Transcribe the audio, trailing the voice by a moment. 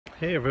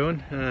Hey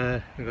everyone,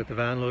 we got the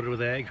van loaded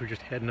with eggs. We're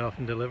just heading off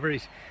on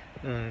deliveries,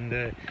 and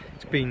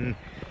it's been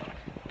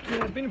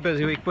a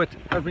busy week, but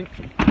I've been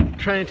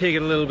trying to take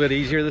it a little bit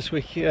easier this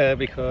week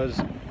because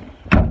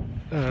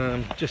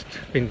just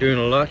been doing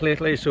a lot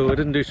lately, so I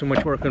didn't do so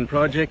much work on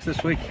projects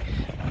this week.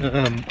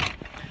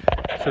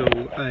 So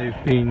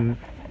I've been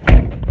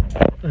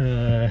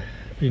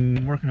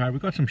working hard. We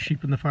got some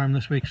sheep in the farm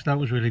this week, so that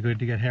was really good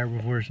to get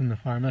herbivores in the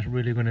farm. That's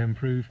really going to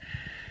improve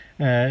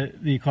the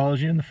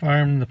ecology in the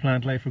farm. The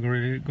plant life are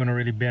going to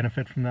really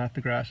benefit from that,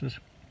 the grasses.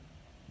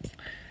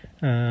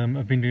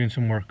 I've been doing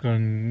some work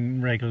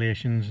on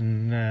regulations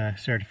and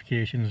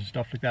certifications and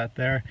stuff like that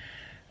there.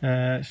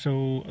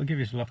 So I'll give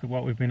you a look at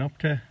what we've been up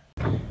to.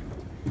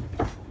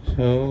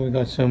 So we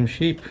got some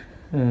sheep.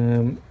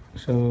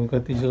 So we've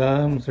got these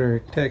lambs, they're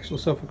textile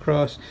stuff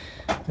across.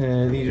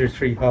 These are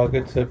 3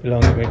 hoggets that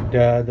belong to my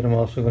dad that I'm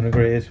also going to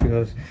graze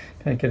because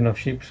I can't get enough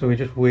sheep, so we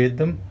just weighed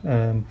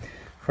them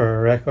for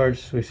our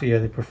records, so we see how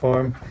they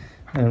perform,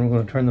 and we're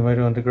going to turn them out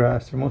onto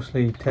grass. They're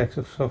mostly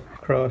textile stuff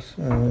across,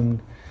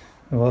 and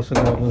I've also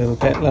got a little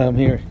pet lamb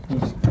here.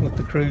 He's with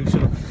the crew, so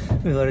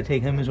we've got to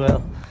take him as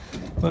well,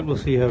 but we'll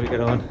see how we get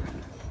on.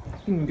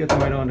 We can get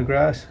them out onto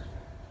grass.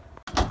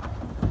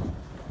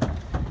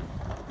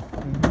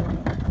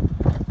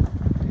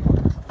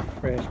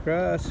 Fresh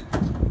grass.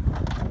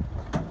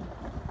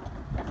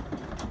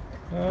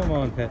 Come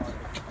on, pets.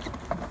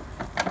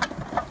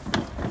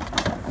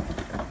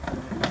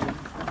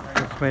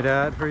 That's my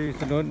dad, for you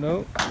who don't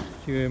know.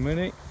 Huey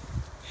Mooney,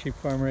 sheep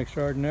farmer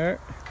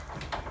extraordinaire.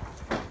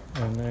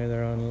 And now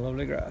they're on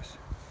lovely grass.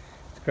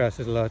 This grass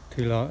is a lot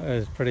too long,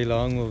 it's pretty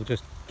long. We'll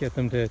just get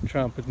them to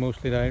tramp it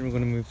mostly down. We're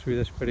going to move through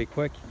this pretty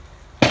quick,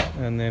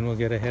 and then we'll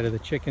get ahead of the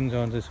chickens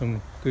onto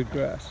some good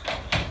grass.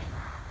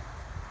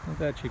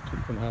 That should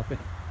keep them happy.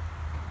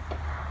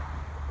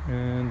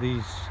 And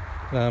these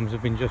lambs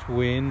have been just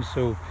weaned,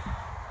 so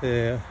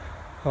the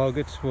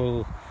hoggets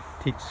will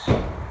keep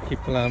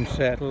the lambs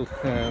settled,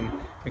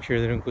 make sure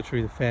they don't go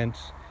through the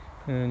fence,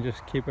 and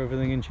just keep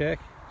everything in check,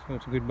 so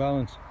it's a good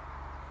balance.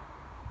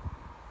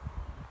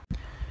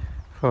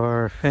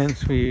 For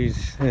fence we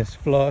use this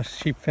floss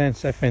sheep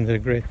fence. I find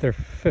it great. They're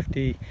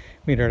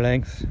 50-meter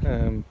lengths.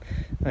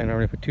 I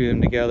normally put 2 of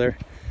them together,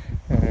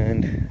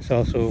 and it's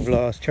also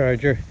floss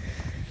charger.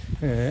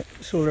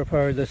 Solar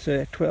powered. This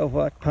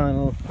 12-watt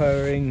panel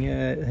powering,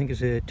 I think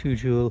it's a 2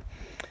 joule,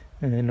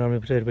 and normally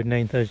puts out about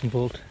 9,000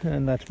 volt,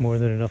 and that's more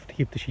than enough to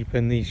keep the sheep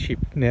in. These sheep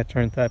nets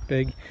aren't that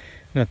big,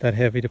 not that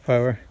heavy to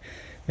power.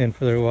 Then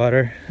for their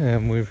water,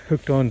 we've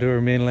hooked onto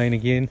our main line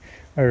again.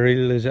 Our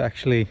reel is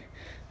actually,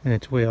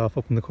 it's way off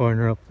up in the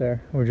corner up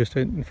there. We're just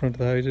out in front of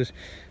the houses,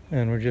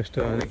 and we're just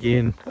on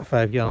again a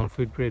 5-gallon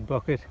food grade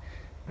bucket,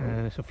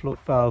 and it's a float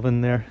valve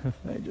in there. If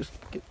I just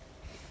get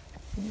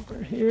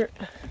over here.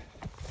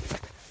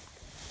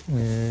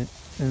 And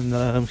the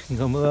lambs can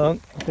come along,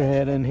 put their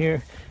head in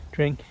here,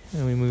 drink,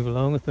 and we move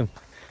along with them.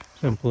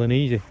 Simple and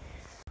easy.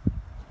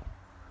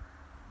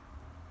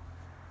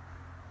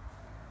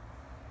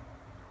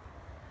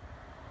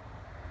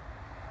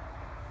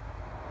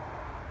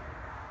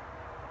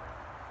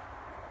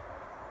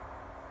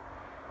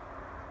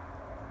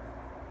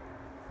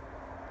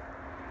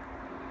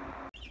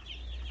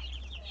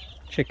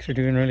 Chicks are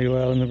doing really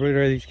well in the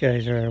brooder. These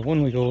guys are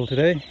 1 week old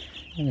today,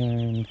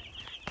 and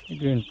they're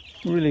doing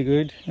really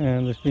good,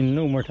 and there's been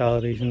no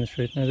mortalities in this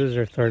rate. Now this is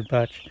our 3rd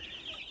batch,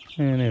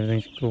 and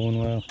everything's going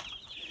well.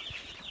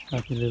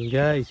 Happy little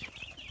guys.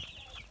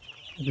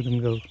 Look at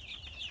them go.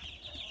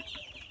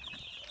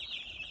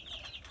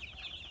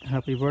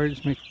 Happy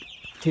birds make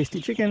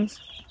tasty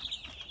chickens.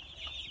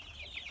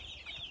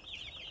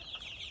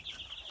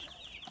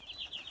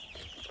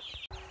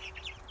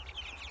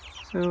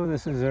 So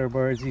this is our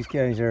birds. These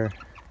guys they're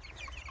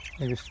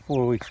just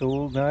 4 weeks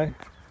old now.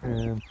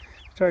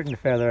 Starting to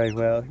feather out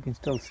well. You can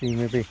still see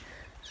maybe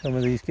some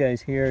of these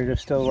guys here are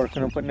just still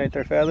working on putting out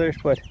their feathers,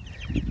 but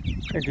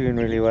they're doing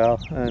really well.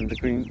 And the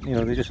green,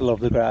 they just love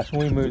the grass. When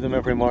we move them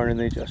every morning,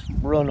 they just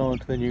run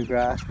onto the new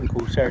grass and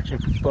go searching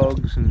for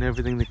bugs and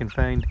everything they can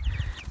find.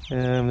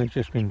 They've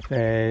just been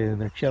fed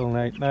and they're chilling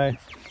out now.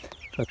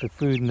 Got their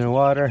food and their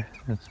water.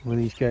 And some of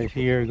these guys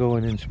here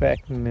going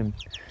inspecting and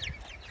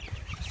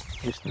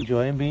just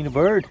enjoying being a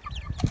bird.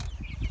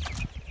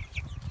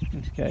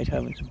 This guy's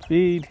having some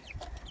feed.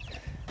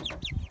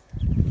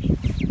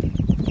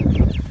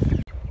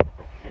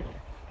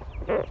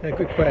 A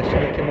good question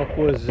that came up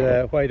was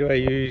why do I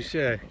use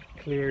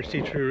clear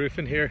see-through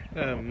roofing here?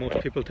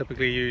 Most people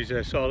typically use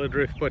a solid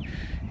roof, but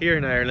here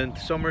in Ireland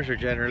summers are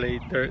generally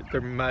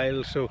they're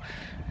mild, so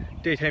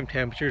daytime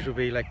temperatures will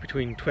be like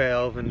between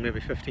 12 and maybe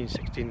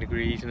 15-16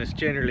 degrees, and it's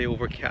generally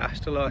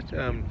overcast a lot.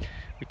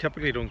 We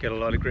typically don't get a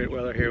lot of great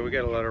weather here. We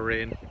get a lot of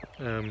rain,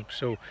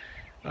 so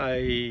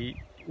I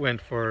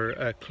went for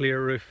a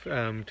clear roof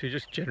to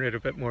just generate a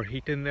bit more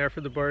heat in there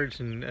for the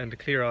birds and to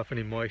clear off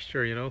any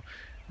moisture,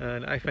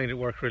 and I find it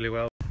worked really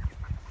well.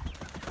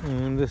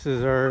 And this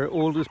is our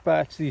oldest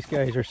batch. These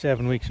guys are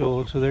 7 weeks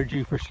old, so they're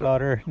due for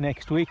slaughter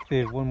next week. They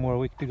have 1 more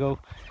week to go.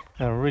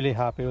 I'm really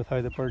happy with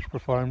how the birds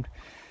performed.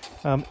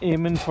 I'm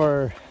aiming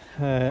for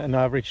an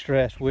average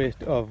stress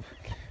weight of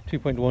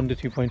 2.1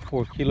 to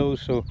 2.4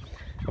 kilos, so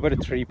about a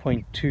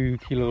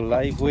 3.2 kilo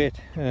live weight,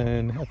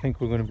 and I think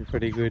we're going to be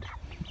pretty good.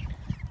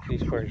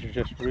 These birds are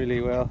just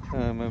really well.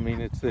 I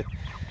mean, it's the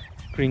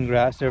green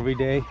grass every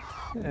day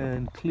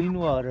and clean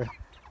water.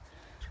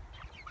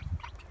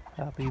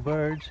 Happy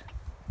birds.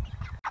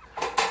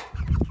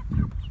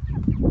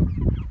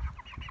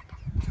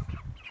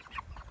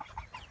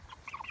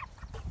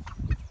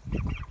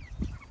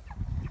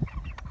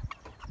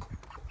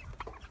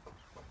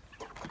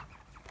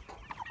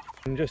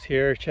 I'm just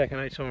here checking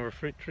out some of our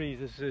fruit trees.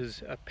 This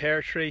is a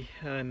pear tree,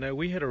 and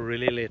we had a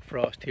really late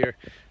frost here.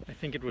 I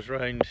think it was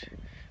around,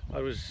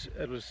 it was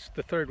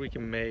the 3rd week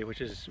in May,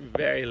 which is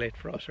very late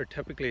frost, or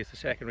typically it's the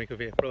 2nd week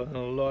of April, and a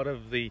lot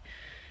of the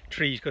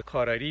trees got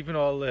caught out. Even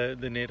all the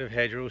native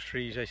hedgerows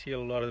trees, I see a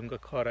lot of them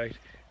got caught out,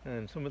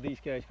 and some of these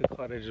guys got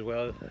caught out as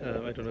well.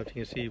 I don't know if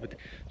you can see, but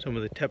some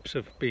of the tips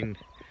have been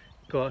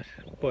got,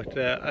 but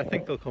I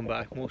think they'll come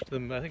back, most of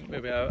them. I think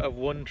maybe I have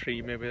one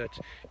tree maybe that's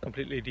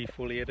completely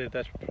defoliated,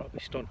 that's probably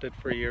stunted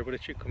for a year, but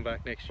it should come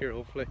back next year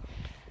hopefully.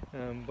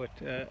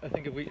 I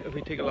think if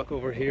we take a look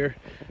over here,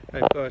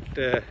 I've got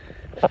this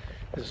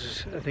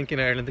is, I think in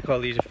Ireland they call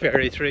these a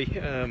fairy tree.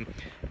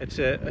 It's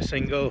a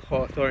single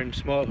hawthorn,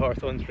 small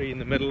hawthorn tree in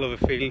the middle of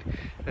a field.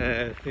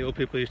 The old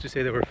people used to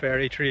say they were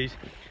fairy trees.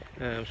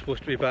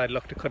 Supposed to be bad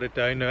luck to cut it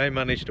down. Now I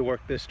managed to work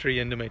this tree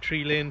into my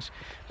tree lanes,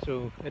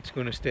 so it's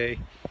going to stay.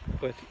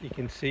 But you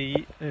can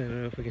see, I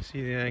don't know if we can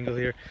see the angle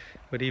here,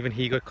 but even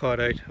he got caught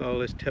out, all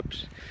his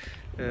tips.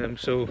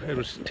 So it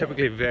was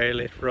typically very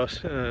late for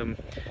us, and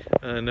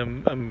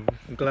I'm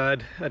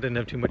glad I didn't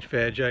have too much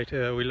veg out.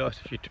 We lost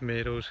a few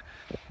tomatoes,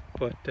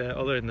 but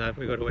other than that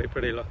we got away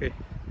pretty lucky.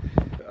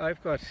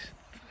 I've got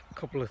a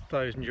couple of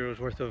 €1,000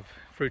 worth of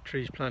fruit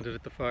trees planted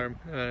at the farm,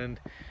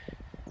 and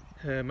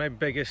my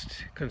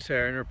biggest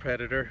concern or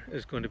predator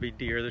is going to be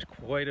deer. There's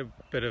quite a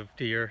bit of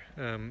deer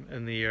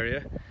in the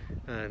area,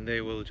 and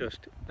they will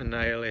just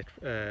annihilate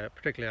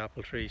particularly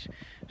apple trees.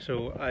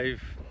 So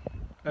I've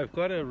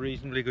got a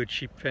reasonably good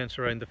sheep fence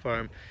around the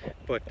farm,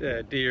 but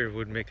deer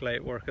would make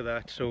light work of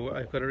that. So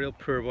I've got a real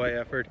poor boy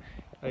effort.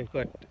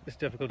 It's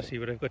difficult to see,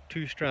 but I've got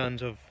 2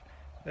 strands of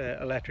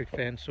electric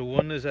fence. So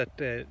one is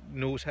at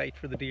nose height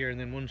for the deer, and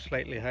then one's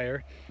slightly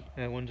higher.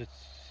 One's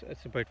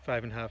it's about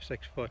 5.5,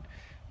 6 foot.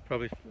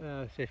 Probably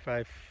say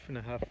 5.5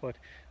 foot,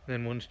 and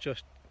then one's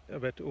just a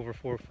bit over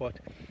 4 foot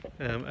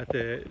at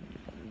the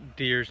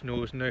deer's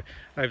nose. Now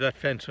I have that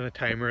fence on a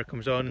timer. It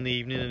comes on in the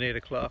evening at 8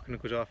 o'clock and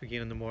it goes off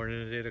again in the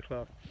morning at 8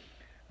 o'clock.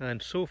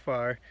 And so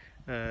far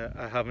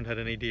I haven't had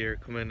any deer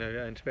come in.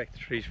 I inspect the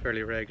trees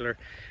fairly regular.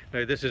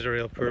 Now this is a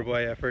real poor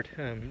boy effort,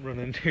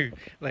 running 2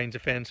 lines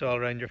of fence all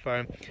around your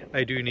farm.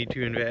 I do need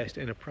to invest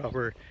in a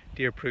proper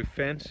deer-proof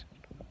fence,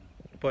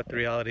 but the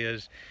reality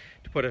is,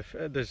 to put it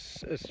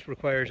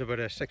requires about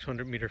a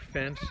 600-meter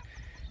fence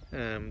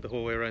the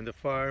whole way around the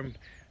farm.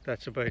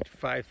 That's about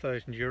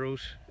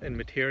 €5,000 in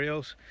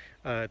materials.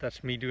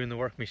 That's me doing the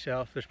work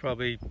myself. There's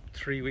probably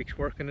 3 weeks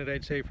work in it,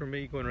 I'd say, for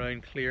me, going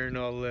around clearing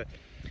all the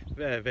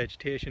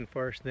vegetation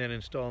first, then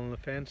installing the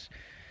fence.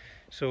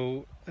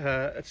 So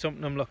it's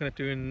something I'm looking at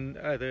doing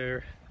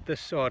either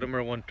this autumn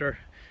or winter,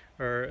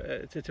 or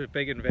it's a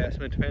big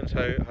investment. Depends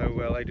how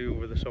well I do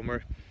over the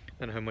summer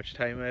and how much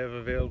time I have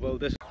available.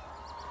 This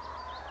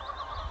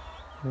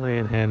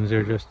laying hens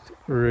are just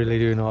really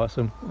doing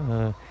awesome.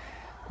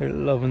 They're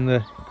loving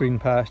the green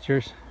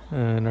pastures,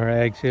 and our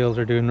egg sales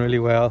are doing really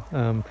well.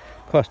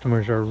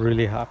 Customers are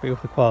really happy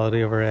with the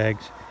quality of our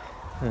eggs,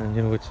 and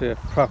you know, it's a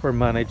proper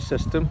managed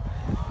system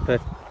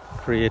that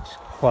creates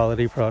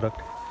quality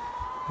product,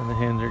 and the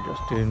hens are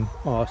just doing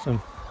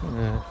awesome.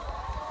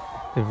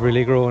 They've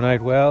really grown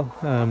out well.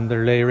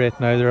 Their lay rate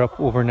now, they're up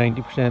over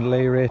 90%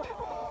 lay rate,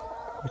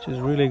 which is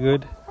really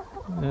good,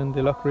 and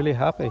they look really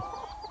happy.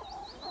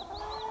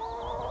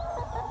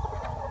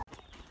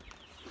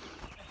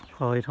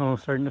 Polytunnel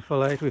starting to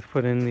fill out. We've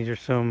put in, these are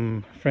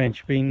some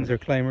French beans or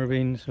climber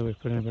beans, so we've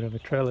put in a bit of a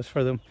trellis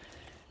for them.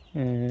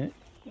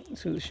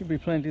 So there should be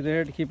plenty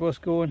there to keep us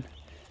going.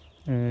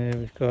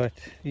 We've got,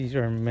 these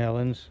are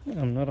melons.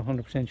 I'm not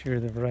 100% sure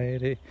of the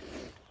variety.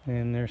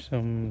 And there's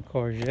some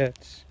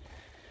courgettes.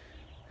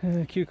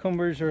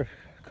 Cucumbers are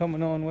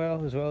coming on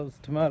well as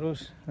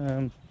tomatoes.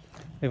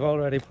 They've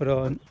already put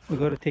on,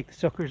 we've got to take the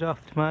suckers off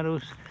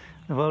tomatoes.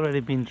 I've already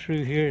been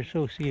through here,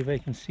 so see if I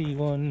can see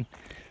one.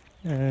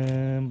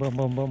 I've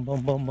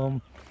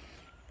done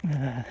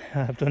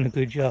a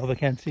good job. I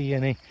can't see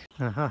any.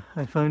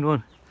 I found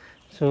one.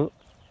 So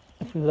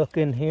if we look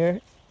in here,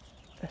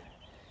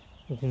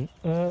 you can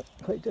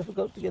quite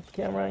difficult to get the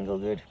camera angle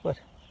good, but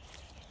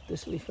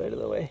this leaf out of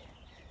the way,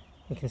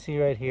 you can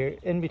see right here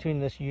in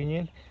between this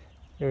union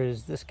there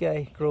is this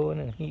guy growing,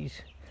 and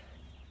he's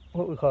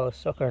what we call a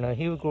sucker. Now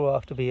he would grow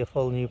off to be a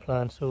full new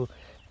plant, so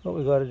what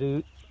we got to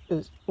do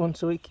is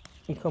once a week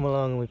we come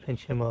along and we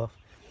pinch him off,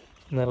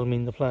 and that'll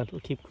mean the plant will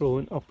keep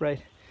growing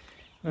upright.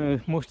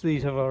 Most of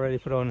these have already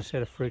put on a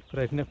set of fruit, but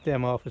I've nipped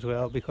them off as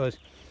well, because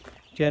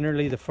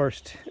generally the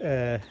first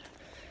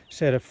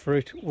set of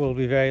fruit will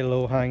be very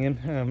low hanging,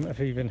 if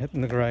even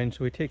hitting the ground.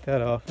 So we take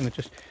that off, and it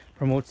just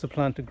promotes the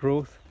plant to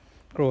grow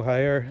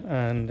higher,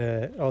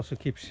 and also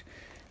keeps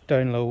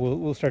down low.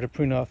 We'll start to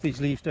prune off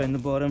these leaves down the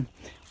bottom.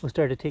 We'll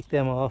start to take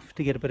them off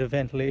to get a bit of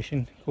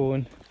ventilation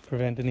going,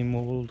 prevent any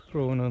mold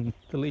growing on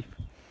the leaf.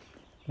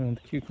 And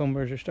the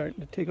cucumbers are starting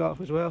to take off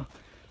as well.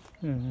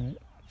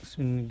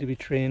 Soon need to be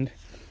trained.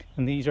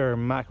 And these are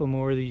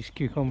Macklemore, these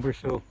cucumbers,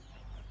 so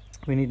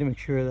we need to make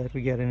sure that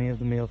we get any of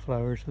the male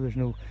flowers so there's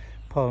no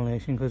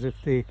pollination, because if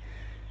the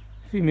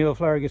female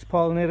flower gets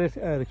pollinated,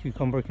 the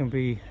cucumber can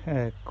be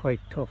quite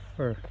tough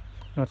or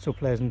not so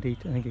pleasant to eat.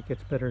 I think it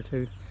gets bitter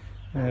too.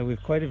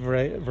 We've quite a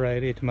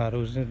variety of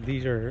tomatoes, and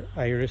these are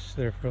Iris.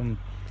 They're from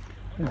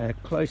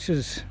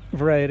Klaus's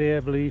variety, I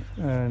believe.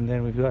 And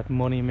then we've got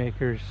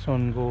Moneymakers,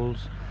 Sun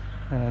Golds,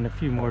 and a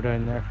few more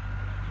down there.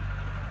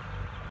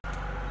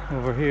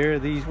 Over here,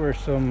 these were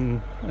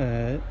some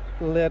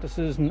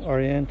lettuces and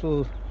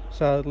oriental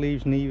salad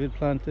leaves Neve had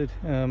planted.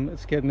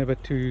 It's getting a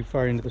bit too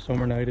far into the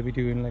summer now to be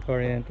doing like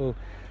oriental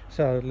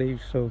salad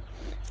leaves, so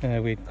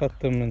we'd cut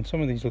them, and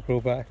some of these will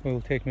grow back.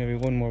 We'll take maybe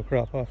one more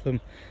crop off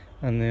them,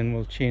 and then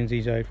we'll change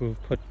these out. We'll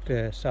put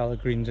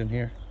salad greens in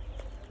here.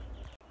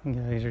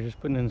 Guys are just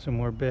putting in some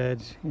more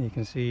beds. You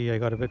can see I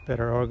got a bit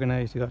better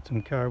organized. I got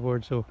some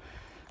cardboard, so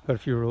got a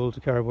few rolls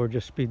of cardboard,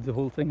 just speed the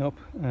whole thing up.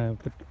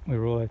 But we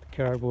roll out the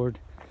cardboard,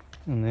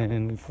 and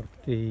then we put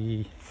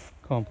the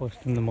compost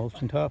and the mulch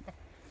on top.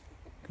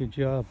 Good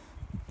job.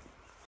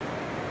 And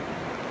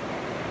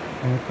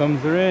here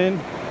comes the rain.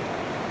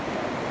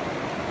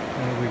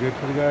 That'll be good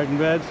for the garden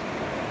beds.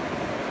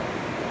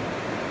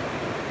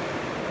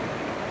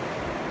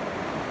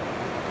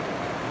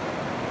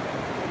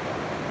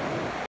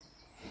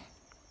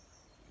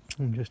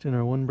 I'm just in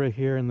our one break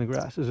here, and the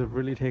grasses have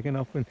really taken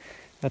up, and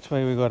that's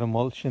why we got a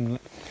mulch. And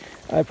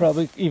I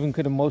probably even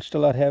could have mulched a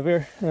lot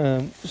heavier,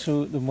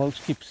 so the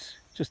mulch keeps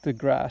just the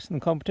grass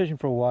and the competition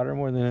for water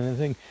more than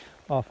anything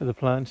off of the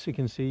plants. You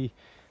can see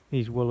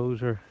these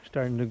willows are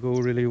starting to go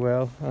really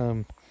well.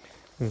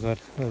 We've got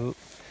a little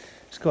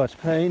Scots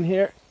pine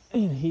here,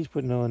 and he's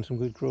putting on some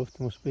good growth.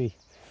 There must be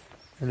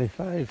nearly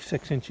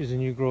 5-6 inches of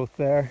new growth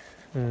there.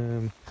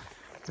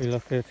 We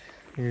look at,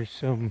 here's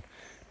some,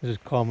 this is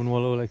common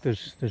willow, like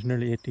there's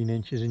nearly 18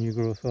 inches of new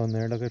growth on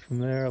there. Look at from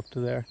there up to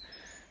there.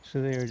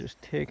 So they are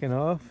just taking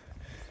off.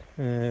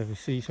 If you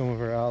see some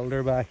of our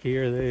alder back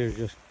here, they are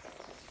just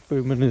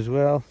booming as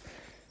well.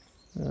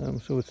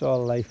 So it's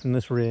all life in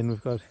this rain.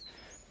 We've got a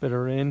bit of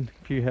rain,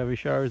 a few heavy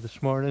showers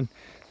this morning.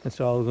 It's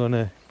all going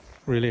to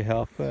really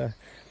help.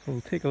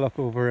 We'll take a look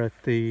over at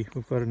the,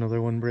 we've got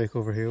another one break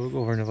over here. We'll go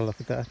over and have a look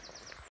at that.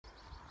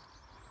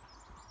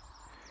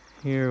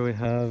 Here we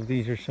have,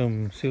 these are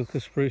some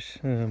Silka spruce.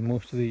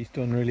 Most of these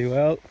done really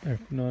well. They're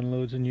putting on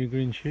loads of new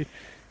green shoot.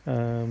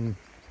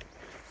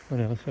 What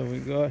else have we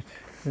got?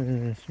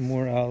 Some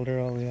more alder.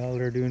 All the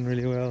alder doing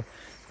really well.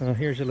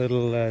 Here's a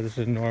little, this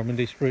is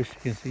Normandy spruce.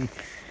 You can see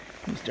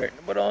he's starting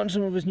to put on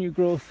some of his new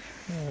growth.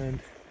 And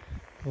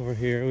over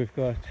here we've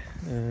got,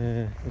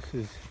 this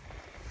is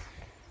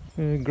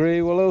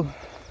grey willow.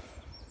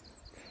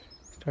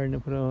 Starting to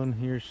put on.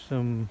 Here's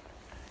some,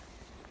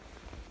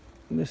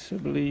 this I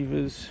believe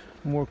is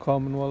more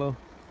common willow.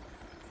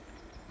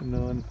 And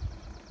on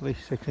at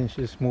least 6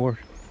 inches more,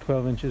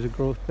 12 inches of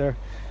growth there.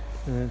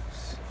 And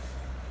it's,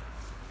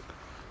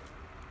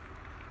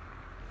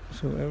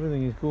 so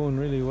everything is going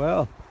really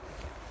well.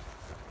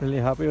 Really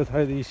happy with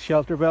how these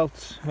shelter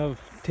belts have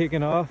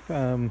taken off.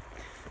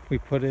 We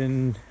put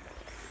in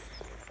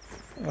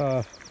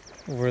over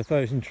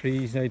 1,000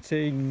 trees. I'd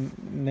say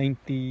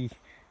 90%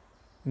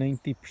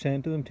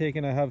 of them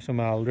taken. I have some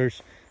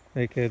alders,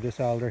 like this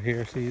alder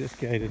here. See, this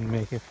guy didn't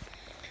make it,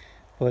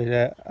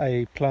 but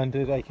I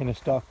planted, I kind of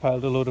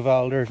stockpiled a load of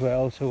alder as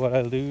well. So what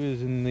I'll do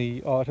is in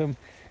the autumn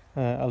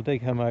I'll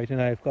dig him out,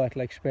 and I've got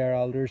like spare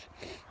alders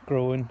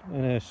growing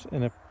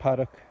in a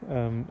paddock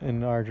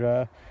in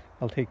Ardra.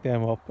 I'll take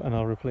them up and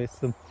I'll replace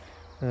them.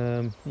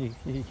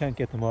 You can't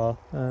get them all.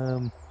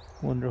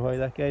 Wonder why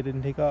that guy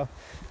didn't take off.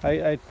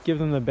 I'd give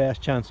them the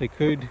best chance I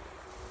could.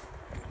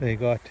 They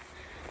got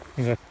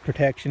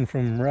protection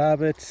from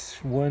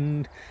rabbits,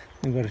 wind.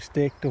 They've got a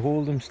stake to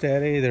hold them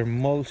steady. They're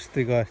mulched.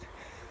 They got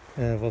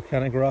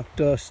volcanic rock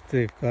dust.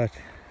 They've got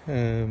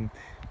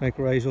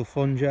mycorrhizal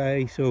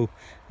fungi. So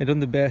I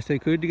done the best I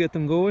could to get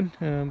them going.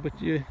 But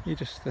you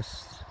just,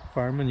 this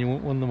farming, you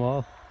won't win them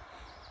all.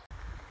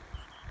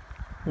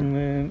 And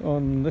then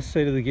on this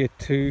side of the gate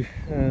too,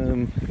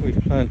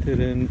 we've planted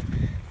in,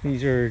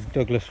 these are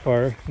Douglas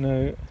fir.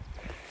 Now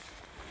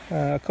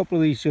a couple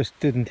of these just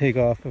didn't take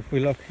off. If we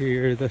look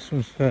here, this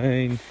one's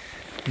fine,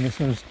 and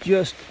this one's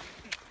just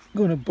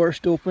going to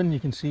burst open. You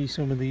can see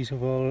some of these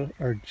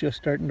are just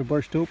starting to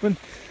burst open.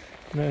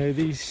 Now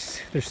these,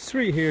 there's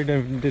 3 here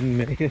that didn't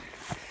make it.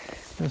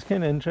 It's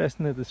kind of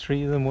interesting that the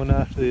 3 of them, one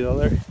after the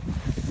other.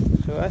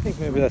 So I think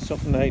maybe that's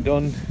something I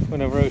done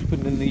whenever I was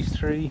putting in these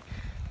 3,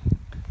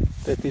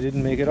 that they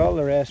didn't make it. All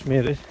the rest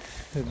made it,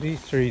 but these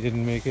 3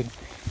 didn't make it.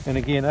 And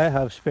again, I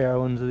have spare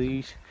ones of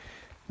these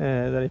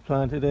that I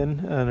planted in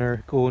and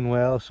are going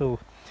well. So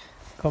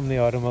come the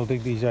autumn I'll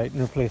dig these out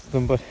and replace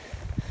them, but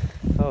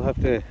I'll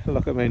have to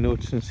look at my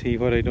notes and see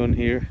what I done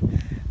here.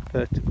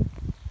 But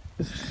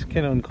it's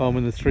kind of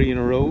uncommon, the 3 in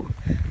a row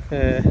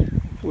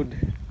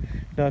would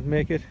not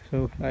make it,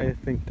 so I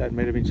think that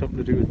might have been something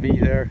to do with me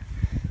there.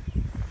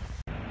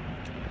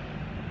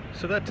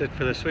 So that's it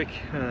for this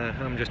week.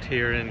 I'm just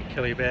here in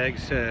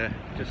Killybegs,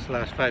 just the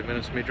last 5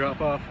 minutes of my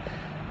drop off.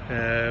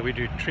 We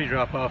do 3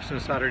 drop-offs on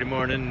Saturday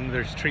morning.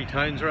 There's 3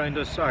 towns around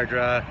us: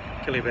 Ardra,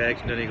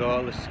 Killybegs and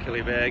Donegal. This is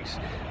Killybegs,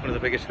 one of the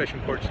biggest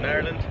fishing ports in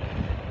Ireland.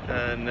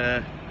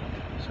 And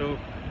so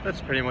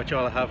that's pretty much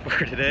all I have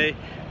for today,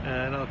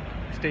 and I'll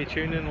stay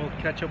tuned and we'll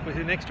catch up with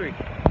you next week.